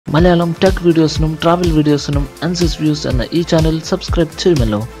Malayalam tech videos-നും travel videos-നും AnzysViews എന്ന ഈ channel subscribe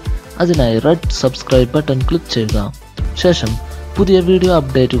ചെയ്യുമല്ലോ. അതിനായി റെഡ് സബ്സ്ക്രൈബ് ബട്ടൺ ക്ലിക്ക് ചെയ്യുക. ശേഷം പുതിയ വീഡിയോ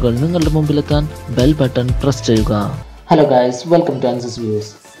അപ്ഡേറ്റുകൾ നിങ്ങളുടെ മുമ്പിലെത്താൻ ബെൽ ബട്ടൺ പ്രസ് ചെയ്യുക. Hello guys, welcome to AnzysViews.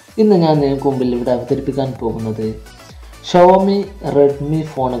 ഇന്ന് ഞാൻ നിങ്ങൾക്ക് മുമ്പിൽ ഇവിടെ അവതരിപ്പിക്കാൻ പോകുന്നത് Xiaomi Redmi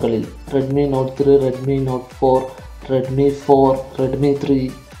ഫോണുകളിൽ Redmi Note 3, Redmi Note 4, Redmi 4, Redmi 3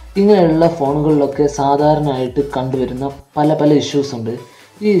 ഇങ്ങനെയുള്ള ഫോണുകളിലൊക്കെ സാധാരണയായിട്ട് കണ്ടുവരുന്ന പല ഇഷ്യൂസ് ഉണ്ട്.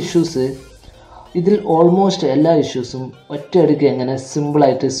 ഈ ഇഷ്യൂസ് ഇതിൽ ഓൾമോസ്റ്റ് എല്ലാ ഇഷ്യൂസും ഒറ്റയടിക്ക് എങ്ങനെ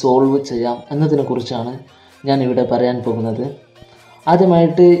സിമ്പിളായിട്ട് സോൾവ് ചെയ്യാം എന്നതിനെക്കുറിച്ചാണ് ഞാനിവിടെ പറയാൻ പോകുന്നത്.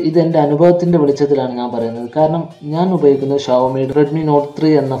 ആദ്യമായിട്ട് ഇതെൻ്റെ അനുഭവത്തിൻ്റെ വെളിച്ചത്തിലാണ് ഞാൻ പറയുന്നത്. കാരണം ഞാൻ ഉപയോഗിക്കുന്നത് Xiaomi Redmi Note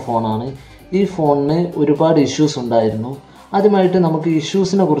 3 എന്ന ഫോണാണ്. ഈ ഫോണിന് ഒരുപാട് ഇഷ്യൂസ് ഉണ്ടായിരുന്നു. ആദ്യമായിട്ട് നമുക്ക്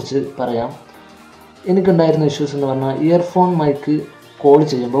ഇഷ്യൂസിനെ കുറിച്ച് പറയാം. എനിക്കുണ്ടായിരുന്ന ഇഷ്യൂസ് എന്ന് പറഞ്ഞാൽ ഇയർഫോൺ മൈക്ക് കോൾ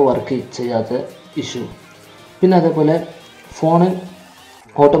ചെയ്യുമ്പോൾ വർക്ക് ചെയ്യാത്ത ഇഷ്യൂ, പിന്നെ അതേപോലെ ഫോണ്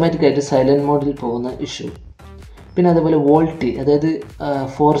ഓട്ടോമാറ്റിക്കായിട്ട് സൈലൻറ്റ് മോഡിൽ പോകുന്ന ഇഷ്യൂ, പിന്നെ അതേപോലെ വോൾട്ടി അതായത്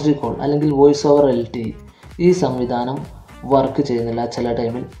 4G കോൾ അല്ലെങ്കിൽ വോയിസ് ഓവർ LTE ഈ സംവിധാനം വർക്ക് ചെയ്യുന്നില്ല ചില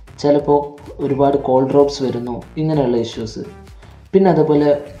ടൈമിൽ, ചിലപ്പോൾ ഒരുപാട് കോൾ ഡ്രോപ്സ് വരുന്നു, ഇങ്ങനെയുള്ള ഇഷ്യൂസ്. പിന്നെ അതേപോലെ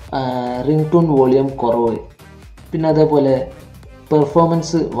റിംഗ് ടൂൺ വോളിയം കുറവ്, പിന്നെ അതേപോലെ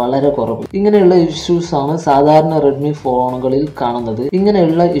പെർഫോമൻസ് വളരെ കുറവ്. ഇങ്ങനെയുള്ള ഇഷ്യൂസാണ് സാധാരണ റെഡ്മി ഫോണുകളിൽ കാണുന്നത്.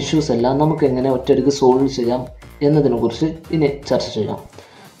 ഇങ്ങനെയുള്ള ഇഷ്യൂസ് എല്ലാം നമുക്ക് എങ്ങനെ ഒറ്റയടിക്ക് സോൾവ് ചെയ്യാം എന്നതിനെ കുറിച്ച് ഇനി ചർച്ച ചെയ്യാം.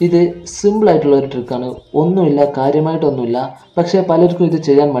 ഇത് സിമ്പിളായിട്ടുള്ള ഒരു ട്രിക്കാണ്, കാര്യമായിട്ടൊന്നുമില്ല. പക്ഷേ പലർക്കും ഇത്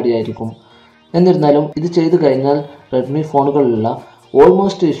ചെയ്യാൻ മടിയായിരിക്കും. എന്നിരുന്നാലും ഇത് ചെയ്തു കഴിഞ്ഞാൽ റെഡ്മി ഫോണുകളിലുള്ള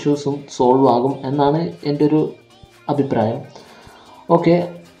ഓൾമോസ്റ്റ് ഇഷ്യൂസും സോൾവ് ആകും എന്നാണ് എൻ്റെ ഒരു അഭിപ്രായം. ഓക്കെ,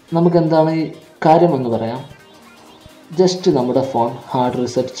 നമുക്കെന്താണ് ഈ കാര്യമെന്ന് പറയാം. ജസ്റ്റ് നമ്മുടെ ഫോൺ ഹാർഡ്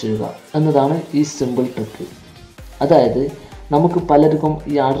റീസെറ്റ് ചെയ്യുക എന്നതാണ് ഈ സിമ്പിൾ ട്രിക്ക്. അതായത് നമുക്ക് പലർക്കും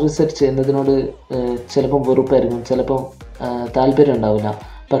ഈ ഹാർഡ് റീസെറ്റ് ചെയ്യുന്നതിനോട് ചിലപ്പം വെറുപ്പായിരിക്കും, ചിലപ്പം താല്പര്യം ഉണ്ടാവില്ല.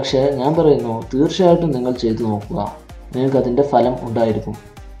 പക്ഷേ ഞാൻ പറയുന്നു, തീർച്ചയായിട്ടും നിങ്ങൾ ചെയ്തു നോക്കുക, നിങ്ങൾക്ക് അതിൻ്റെ ഫലം ഉണ്ടായിരിക്കും,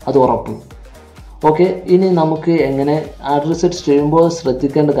 അത് ഉറപ്പ്. ഓക്കെ, ഇനി നമുക്ക് എങ്ങനെ ഹാർഡ് റീസെറ്റ് ചെയ്യുമ്പോൾ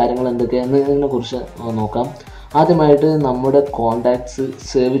ശ്രദ്ധിക്കേണ്ട കാര്യങ്ങൾ എന്തൊക്കെയെന്നതിനെ കുറിച്ച് നോക്കാം. ആദ്യമായിട്ട് നമ്മുടെ കോണ്ടാക്ട്സ്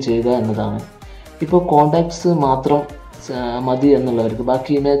സേവ് ചെയ്യുക എന്നതാണ്. ഇപ്പോൾ കോണ്ടാക്ട്സ് മാത്രം മതി എന്നുള്ളവർക്ക്,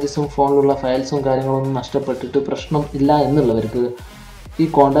 ബാക്കി ഇമേജസും ഫോണിലുള്ള ഫയൽസും കാര്യങ്ങളൊന്നും നഷ്ടപ്പെട്ടിട്ട് പ്രശ്നം ഇല്ല എന്നുള്ളവർക്ക് ഈ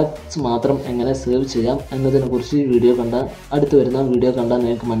കോണ്ടാക്ട്സ് മാത്രം എങ്ങനെ സേവ് ചെയ്യാം എന്നതിനെക്കുറിച്ച് ഈ വീഡിയോ അടുത്ത് വരുന്ന വീഡിയോ കണ്ടാൽ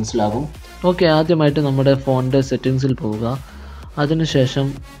നിങ്ങൾക്ക് മനസ്സിലാകും. ഓക്കെ, ആദ്യമായിട്ട് നമ്മുടെ ഫോണിൻ്റെ സെറ്റിങ്സിൽ പോവുക. അതിനുശേഷം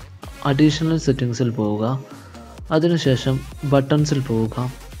അഡീഷണൽ സെറ്റിങ്സിൽ പോവുക. അതിനുശേഷം ബട്ടൺസിൽ പോവുക.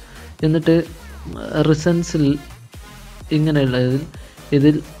 എന്നിട്ട് റിസൻസിൽ ഇങ്ങനെയുള്ളതിൽ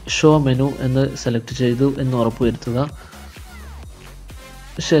ഇതിൽ ഷോ മെനു എന്ന് സെലക്ട് ചെയ്തു എന്ന് ഉറപ്പുവരുത്തുക.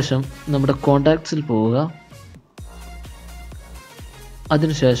 ശേഷം നമ്മുടെ കോണ്ടാക്ട്സിൽ പോവുക.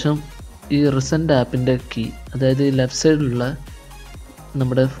 അതിനുശേഷം ഈ റിസെൻ്റ് ആപ്പിൻ്റെ കീ, അതായത് ലെഫ്റ്റ് സൈഡിലുള്ള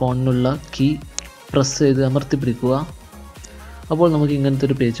നമ്മുടെ ഫോണിനുള്ള കീ പ്രസ് ചെയ്ത് അമർത്തി പിടിക്കുക. അപ്പോൾ നമുക്ക് ഇങ്ങനത്തെ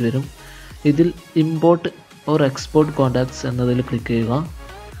ഒരു പേജ് വരും. ഇതിൽ ഇമ്പോർട്ട് ഓർ എക്സ്പോർട്ട് കോണ്ടാക്ട്സ് എന്നതിൽ ക്ലിക്ക് ചെയ്യുക.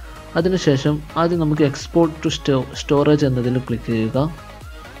 അതിനുശേഷം ആദ്യം നമുക്ക് എക്സ്പോർട്ട് ടു സ്റ്റോറേജ് എന്നതിൽ ക്ലിക്ക് ചെയ്യുക.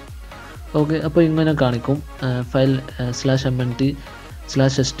 ഓക്കെ, അപ്പോൾ ഇങ്ങനെ കാണിക്കും, ഫയൽ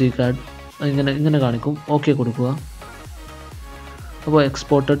 /mnt/SD കാർഡ് ഇങ്ങനെ കാണിക്കും. ഓക്കെ കൊടുക്കുക. അപ്പോൾ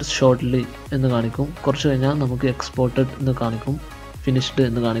എക്സ്പോർട്ടഡ് ഷോർട്ട്ലി എന്ന് കാണിക്കും. കുറച്ച് കഴിഞ്ഞാൽ നമുക്ക് എക്സ്പോർട്ടഡ് എന്ന് കാണിക്കും, ഫിനിഷ്ഡ്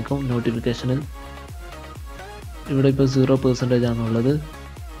എന്ന് കാണിക്കും. നോട്ടിഫിക്കേഷനിൽ ഇവിടെ ഇപ്പോൾ 0% ആണുള്ളത്.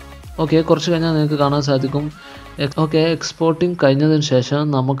 ഓക്കെ, കുറച്ച് കഴിഞ്ഞാൽ നിങ്ങൾക്ക് കാണാൻ സാധിക്കും. ഓക്കെ, എക്സ്പോർട്ടിങ് കഴിഞ്ഞതിന് ശേഷം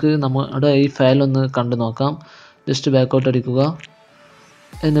നമുക്ക് നമ്മുടെ ഈ ഫയൽ ഒന്ന് കണ്ടു നോക്കാം. ജസ്റ്റ് ബാക്കൗട്ട് അടിക്കുക.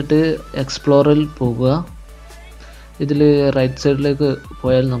 എന്നിട്ട് എക്സ്പ്ലോറിൽ പോകുക. ഇതിൽ റൈറ്റ് സൈഡിലേക്ക്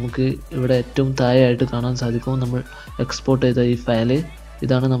പോയാൽ നമുക്ക് ഇവിടെ ഏറ്റവും താഴെയായിട്ട് കാണാൻ സാധിക്കും നമ്മൾ എക്സ്പോർട്ട് ചെയ്ത ഈ ഫയൽ.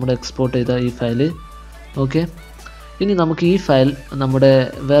 ഇതാണ് നമ്മുടെ എക്സ്പോർട്ട് ചെയ്ത ഈ ഫയൽ. ഓക്കെ, ഇനി നമുക്ക് ഈ ഫയൽ നമ്മുടെ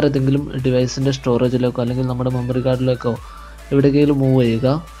വേറെ ഏതെങ്കിലും ഡിവൈസിൻ്റെ സ്റ്റോറേജിലേക്കോ അല്ലെങ്കിൽ നമ്മുടെ മെമ്മറി കാർഡിലേക്കോ എവിടേക്കെങ്കിലും മൂവ് ചെയ്യുക.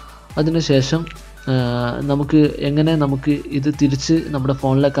 അതിനുശേഷം നമുക്ക് ഇത് തിരിച്ച് നമ്മുടെ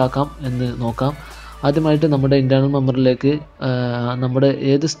ഫോണിലേക്ക് ആക്കാം എന്ന് നോക്കാം. ആദ്യമായിട്ട് നമ്മുടെ ഇൻറ്റേർണൽ മെമ്മറിയിലേക്ക്, നമ്മുടെ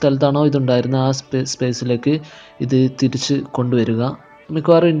ഏത് സ്ഥലത്താണോ ഇതുണ്ടായിരുന്ന ആ സ്പേസിലേക്ക് ഇത് തിരിച്ച് കൊണ്ടുവരിക.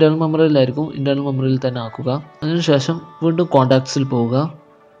 മിക്കവാറും ഇൻറ്റേർണൽ മെമ്മറിയിലായിരിക്കും, ഇൻറ്റേർണൽ മെമ്മറിയിൽ തന്നെ ആക്കുക. അതിനുശേഷം വീണ്ടും കോണ്ടാക്ട്സിൽ പോവുക.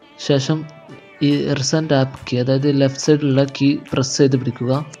 ശേഷം ഈ റിസെൻ്റ് ആപ്പ് കീ, അതായത് ലെഫ്റ്റ് സൈഡിലുള്ള കീ പ്രസ് ചെയ്ത്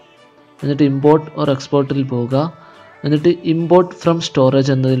പിടിക്കുക. എന്നിട്ട് ഇമ്പോർട്ട് ഓർ എക്സ്പോർട്ടിൽ പോവുക. എന്നിട്ട് ഇമ്പോർട്ട് ഫ്രം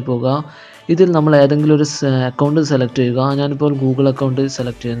സ്റ്റോറേജ് എന്നതിൽ പോവുക. ഇതിൽ നമ്മൾ ഏതെങ്കിലും ഒരു അക്കൗണ്ട് സെലക്ട് ചെയ്യുക. ഞാനിപ്പോൾ ഗൂഗിൾ അക്കൗണ്ട്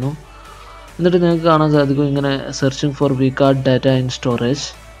സെലക്ട് ചെയ്യുന്നു. എന്നിട്ട് നിങ്ങൾക്ക് കാണാൻ സാധിക്കും ഇങ്ങനെ searching for വികാർഡ് data in storage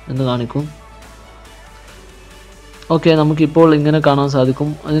എന്ന് കാണിക്കും. ഓക്കെ, നമുക്കിപ്പോൾ ഇങ്ങനെ കാണാൻ സാധിക്കും.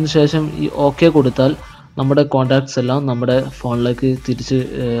 അതിനുശേഷം ഈ ഓക്കെ കൊടുത്താൽ നമ്മുടെ കോണ്ടാക്ട്സ് എല്ലാം നമ്മുടെ ഫോണിലേക്ക്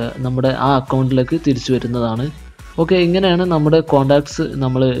നമ്മുടെ ആ അക്കൗണ്ടിലേക്ക് തിരിച്ചു വരുന്നതാണ്. ഓക്കെ, ഇങ്ങനെയാണ് നമ്മുടെ കോണ്ടാക്ട്സ്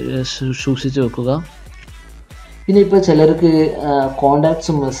നമ്മൾ സൂക്ഷിച്ച് വെക്കുക. ഇനിയിപ്പോൾ ചിലർക്ക്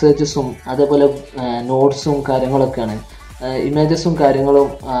കോണ്ടാക്ട്സും മെസ്സേജസും അതേപോലെ നോട്ട്സും കാര്യങ്ങളൊക്കെയാണ്, ഇമേജസും കാര്യങ്ങളും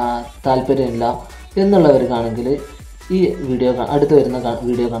താല്പര്യമില്ല എന്നുള്ളവർക്കാണെങ്കിൽ ഈ വീഡിയോ അടുത്ത് വരുന്ന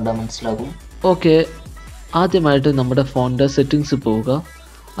വീഡിയോ കണ്ടാൽ മനസ്സിലാകും. ഓക്കെ, ആദ്യമായിട്ട് നമ്മുടെ ഫോണിൻ്റെ സെറ്റിങ്സ് പോവുക.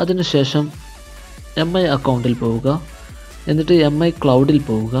 അതിനുശേഷം MI അക്കൗണ്ടിൽ പോവുക. എന്നിട്ട് MI ക്ലൗഡിൽ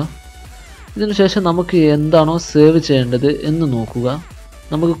പോവുക. ഇതിനുശേഷം നമുക്ക് എന്താണോ സേവ് ചെയ്യേണ്ടത് എന്ന് നോക്കുക.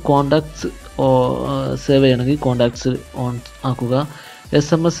 നമുക്ക് കോണ്ടാക്ട്സ് സേവ് ചെയ്യണമെങ്കിൽ കോണ്ടാക്ട്സ് ഓൺ ആക്കുക.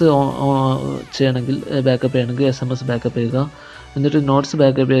 SMS ചെയ്യണമെങ്കിൽ ബാക്കപ്പ് ചെയ്യണമെങ്കിൽ SMS ബാക്കപ്പ് ചെയ്യുക. എന്നിട്ട് നോട്ട്സ്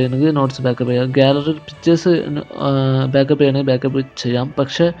ബാക്കപ്പ് ചെയ്യണമെങ്കിൽ നോട്ട്സ് ബാക്കപ്പ് ചെയ്യുക. ഗാലറി പിക്ചേഴ്സ് ബാക്കപ്പ് ചെയ്യണമെങ്കിൽ ബാക്കപ്പ് ചെയ്യാം.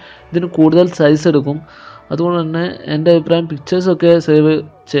 പക്ഷേ ഇതിന് കൂടുതൽ സൈസ് എടുക്കും. അതുകൊണ്ട് തന്നെ എൻ്റെ അഭിപ്രായം പിക്ചേഴ്സൊക്കെ സേവ്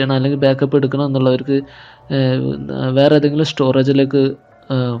ചെയ്യണം അല്ലെങ്കിൽ ബാക്കപ്പ് എടുക്കണം എന്നുള്ളവർക്ക് വേറെ ഏതെങ്കിലും സ്റ്റോറേജിലേക്ക്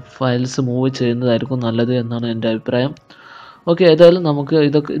ഫയൽസ് മൂവ് ചെയ്യുന്നതായിരിക്കും നല്ലത് എന്നാണ് എൻ്റെ അഭിപ്രായം. ഓക്കെ, ഏതായാലും നമുക്ക്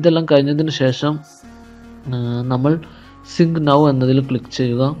ഇതെല്ലാം കഴിഞ്ഞതിന് ശേഷം നമ്മൾ സിങ്ക് നൗ എന്നതിൽ ക്ലിക്ക്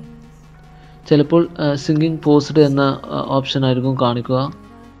ചെയ്യുക. ചിലപ്പോൾ സിങ്കിങ് പോസ്ഡ് എന്ന ഓപ്ഷൻ ആയിരിക്കും കാണിക്കുക.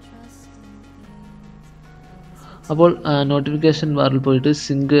 അപ്പോൾ നോട്ടിഫിക്കേഷൻ ബാറിൽ പോയിട്ട്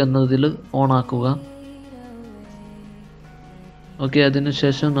സിങ്ക് എന്നതിൽ ഓൺ ആക്കുക. ഓക്കെ,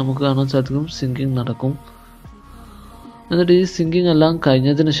 അതിനുശേഷം നമുക്ക് കാണാൻ സാധിക്കും സിങ്കിങ് നടക്കും. എന്നിട്ട് ഈ സിങ്കിങ് എല്ലാം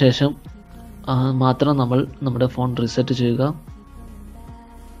കഴിഞ്ഞതിന് ശേഷം മാത്രം നമ്മൾ നമ്മുടെ ഫോൺ റീസെറ്റ് ചെയ്യുക.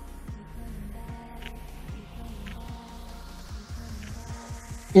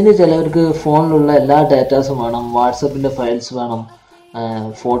 ഇനി ചിലവർക്ക് ഫോണിലുള്ള എല്ലാ ഡാറ്റാസും വേണം, വാട്സപ്പിൻ്റെ ഫയൽസ് വേണം,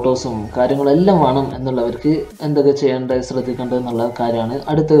 ഫോട്ടോസും കാര്യങ്ങളെല്ലാം വേണം എന്നുള്ളവർക്ക് എന്തൊക്കെ ചെയ്യേണ്ടത് ശ്രദ്ധിക്കേണ്ടത് എന്നുള്ള കാര്യമാണ്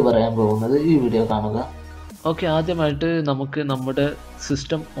അടുത്ത് പറയാൻ പോകുന്നത്. ഈ വീഡിയോ കാണുക. ഓക്കെ, ആദ്യമായിട്ട് നമുക്ക് നമ്മുടെ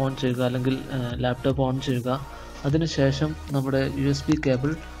സിസ്റ്റം ഓൺ ചെയ്യുക അല്ലെങ്കിൽ ലാപ്ടോപ്പ് ഓൺ ചെയ്യുക. അതിനുശേഷം നമ്മുടെ USB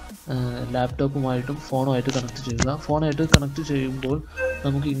കേബിൾ ലാപ്ടോപ്പുമായിട്ടും ഫോണുമായിട്ട് കണക്ട് ചെയ്യുക. ഫോണായിട്ട് കണക്ട് ചെയ്യുമ്പോൾ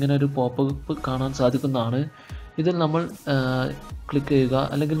നമുക്ക് ഇങ്ങനെ ഒരു പോപ്പപ്പ് കാണാൻ സാധിക്കുന്നതാണ്. ഇതിൽ നമ്മൾ ക്ലിക്ക് ചെയ്യുക,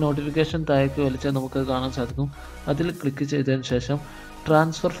 അല്ലെങ്കിൽ നോട്ടിഫിക്കേഷൻ താഴേക്ക് വലിച്ചാൽ നമുക്ക് കാണാൻ സാധിക്കും. അതിൽ ക്ലിക്ക് ചെയ്തതിന് ശേഷം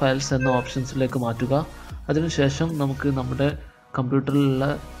ട്രാൻസ്ഫർ ഫയൽസ് എന്ന ഓപ്ഷൻസിലേക്ക് മാറ്റുക. അതിനുശേഷം നമുക്ക് നമ്മുടെ കമ്പ്യൂട്ടറിലുള്ള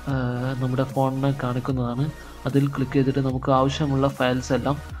നമ്മുടെ ഫോണിനെ കാണിക്കുന്നതാണ്. അതിൽ ക്ലിക്ക് ചെയ്തിട്ട് നമുക്ക് ആവശ്യമുള്ള ഫയൽസ്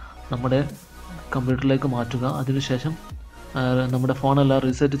എല്ലാം നമ്മുടെ കമ്പ്യൂട്ടറിലേക്ക് മാറ്റുക. അതിനുശേഷം നമ്മുടെ ഫോണെല്ലാം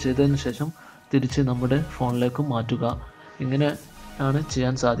റീസെറ്റ് ചെയ്തതിന് ശേഷം തിരിച്ച് നമ്മുടെ ഫോണിലേക്ക് മാറ്റുക. ഇങ്ങനെ ആണ്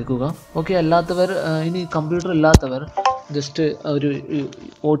ചെയ്യാൻ സാധിക്കുക. ഓക്കെ, അല്ലാത്തവർ ഇനി കമ്പ്യൂട്ടർ ഇല്ലാത്തവർ ജസ്റ്റ് ഒരു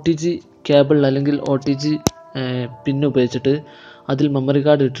OTG കേബിൾ അല്ലെങ്കിൽ OTG പിൻ ഉപയോഗിച്ചിട്ട് അതിൽ മെമ്മറി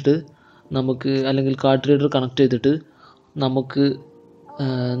കാർഡ് ഇട്ടിട്ട് നമുക്ക് അല്ലെങ്കിൽ കാർഡ് റീഡർ കണക്ട് ചെയ്തിട്ട് നമുക്ക്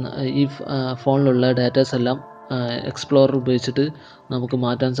ഈ ഫോണിലുള്ള ഡാറ്റാസ് എല്ലാം എക്സ്പ്ലോറർ ഉപയോഗിച്ചിട്ട് നമുക്ക്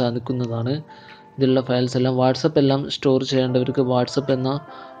മാറ്റാൻ സാധിക്കുന്നതാണ്. ഇതിലുള്ള ഫയൽസ് എല്ലാം വാട്സപ്പ് എല്ലാം സ്റ്റോർ ചെയ്യേണ്ടവർക്ക് വാട്സപ്പ് എന്ന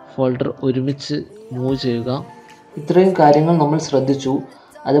ഫോൾഡർ ഒരുമിച്ച് മൂവ് ചെയ്യുക. ഇത്രയും കാര്യങ്ങൾ നമ്മൾ ശ്രദ്ധിച്ചു.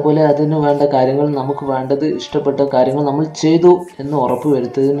 അതുപോലെ അതിന് വേണ്ട കാര്യങ്ങൾ നമുക്ക് വേണ്ടത് ഇഷ്ടപ്പെട്ട കാര്യങ്ങൾ നമ്മൾ ചെയ്തു എന്ന് ഉറപ്പ്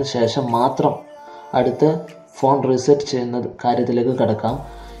വരുത്തിയതിന് ശേഷം മാത്രം അടുത്ത ഫോൺ റീസെറ്റ് ചെയ്യുന്ന കാര്യത്തിലേക്ക് കടക്കാം.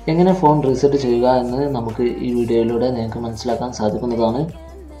 എങ്ങനെ ഫോൺ റീസെറ്റ് ചെയ്യുക എന്ന് നമുക്ക് ഈ വീഡിയോയിലൂടെ നിങ്ങൾക്ക് മനസ്സിലാക്കാൻ സാധിക്കുന്നതാണ്.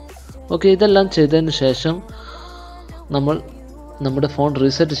 ഓക്കെ, ഇതെല്ലാം ചെയ്തതിന് ശേഷം നമ്മൾ നമ്മുടെ ഫോൺ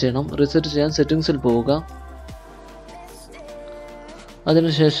റീസെറ്റ് ചെയ്യണം. റീസെറ്റ് ചെയ്യാൻ സെറ്റിങ്സിൽ പോവുക.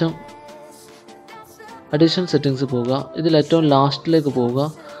 അതിനുശേഷം അഡീഷണൽ സെറ്റിങ്സ് പോവുക. ഇതിൽ ഏറ്റവും ലാസ്റ്റിലേക്ക് പോവുക.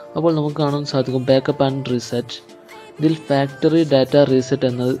 അപ്പോൾ നമുക്ക് കാണാൻ സാധിക്കും ബാക്കപ്പ് ആൻഡ് റീസെറ്റ്. ഇതിൽ ഫാക്ടറി ഡാറ്റ റീസെറ്റ്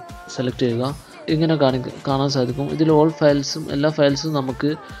എന്നത് സെലക്ട് ചെയ്യുക. ഇങ്ങനെ കാണാൻ സാധിക്കും. ഇതിൽ എല്ലാ ഫയൽസും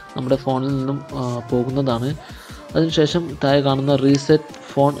നമുക്ക് നമ്മുടെ ഫോണിൽ നിന്നും പോകുന്നതാണ്. അതിനുശേഷം താഴെ കാണുന്ന റീസെറ്റ്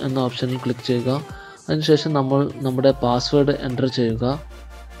ഫോൺ എന്ന ഓപ്ഷനിൽ ക്ലിക്ക് ചെയ്യുക. അതിനുശേഷം നമ്മൾ നമ്മുടെ പാസ്വേഡ് എൻ്റർ ചെയ്യുക.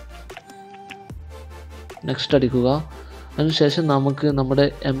 നെക്സ്റ്റ് അടിക്കുക. അതിനുശേഷം നമുക്ക് നമ്മുടെ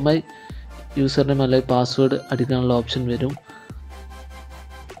MI യൂസർ നെയിം അല്ലെങ്കിൽ പാസ്വേഡ് അടിക്കാനുള്ള ഓപ്ഷൻ വരും.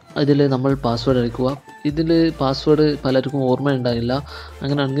 ഇതിൽ നമ്മൾ പാസ്വേഡ് അടിക്കുക. ഇതിൽ പാസ്വേഡ് പലർക്കും ഓർമ്മയുണ്ടാകില്ല.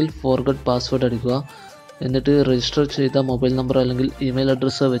 അങ്ങനെയാണെങ്കിൽ ഫോർഗട്ട് പാസ്വേഡ് അടിക്കുക. എന്നിട്ട് രജിസ്റ്റർ ചെയ്ത മൊബൈൽ നമ്പർ അല്ലെങ്കിൽ ഇമെയിൽ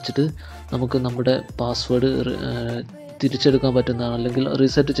അഡ്രസ്സ് വെച്ചിട്ട് നമുക്ക് നമ്മുടെ പാസ്വേഡ് തിരിച്ചെടുക്കാൻ പറ്റുന്നതാണ് അല്ലെങ്കിൽ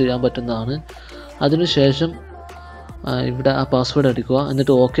റീസെറ്റ് ചെയ്യാൻ പറ്റുന്നതാണ്. അതിനുശേഷം ഇവിടെ ആ പാസ്വേഡ് അടിക്കുക.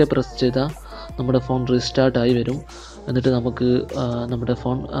 എന്നിട്ട് ഓക്കെ പ്രസ് ചെയ്താൽ നമ്മുടെ ഫോൺ റീസ്റ്റാർട്ടായി വരും. എന്നിട്ട് നമുക്ക് നമ്മുടെ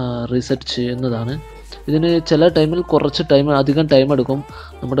ഫോൺ റീസെറ്റ് ചെയ്യുന്നതാണ്. ഇതിന് ചില ടൈമിൽ കുറച്ച് അധികം ടൈം എടുക്കും.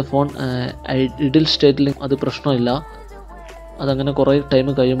 നമ്മുടെ ഫോൺ ഇഡിൽ സ്റ്റേറ്റിൽ അത് പ്രശ്നമില്ല. അതങ്ങനെ കുറേ ടൈം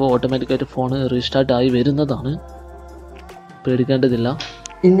കഴിയുമ്പോൾ ഓട്ടോമാറ്റിക്കായിട്ട് ഫോൺ റീസ്റ്റാർട്ടായി വരുന്നതാണ്. പേടിക്കേണ്ടതില്ല.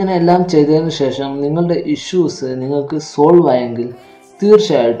 ഇങ്ങനെ എല്ലാം ചെയ്തതിന് ശേഷം നിങ്ങളുടെ ഇഷ്യൂസ് നിങ്ങൾക്ക് സോൾവ് ആയെങ്കിൽ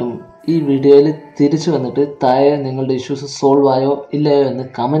തീർച്ചയായിട്ടും ഈ വീഡിയോയിൽ തിരിച്ചു വന്നിട്ട് താഴെ നിങ്ങളുടെ ഇഷ്യൂസ് സോൾവ് ആയോ ഇല്ലയോ എന്ന്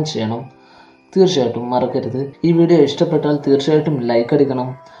കമൻറ്റ് ചെയ്യണം. തീർച്ചയായിട്ടും മറക്കരുത്. ഈ വീഡിയോ ഇഷ്ടപ്പെട്ടാൽ തീർച്ചയായിട്ടും ലൈക്ക് അടിക്കണം.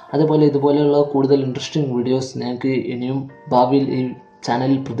 അതുപോലെ ഇതുപോലെയുള്ള കൂടുതൽ ഇൻട്രസ്റ്റിംഗ് വീഡിയോസ് നിങ്ങൾക്ക് ഇനിയും ഭാവിയിൽ ഈ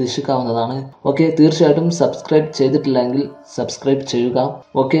ചാനലിൽ പ്രതീക്ഷിക്കാവുന്നതാണ്. ഓക്കെ, തീർച്ചയായിട്ടും സബ്സ്ക്രൈബ് ചെയ്തിട്ടില്ലെങ്കിൽ സബ്സ്ക്രൈബ് ചെയ്യുക.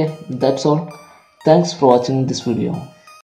 Okay, that's all. Thanks for watching this video.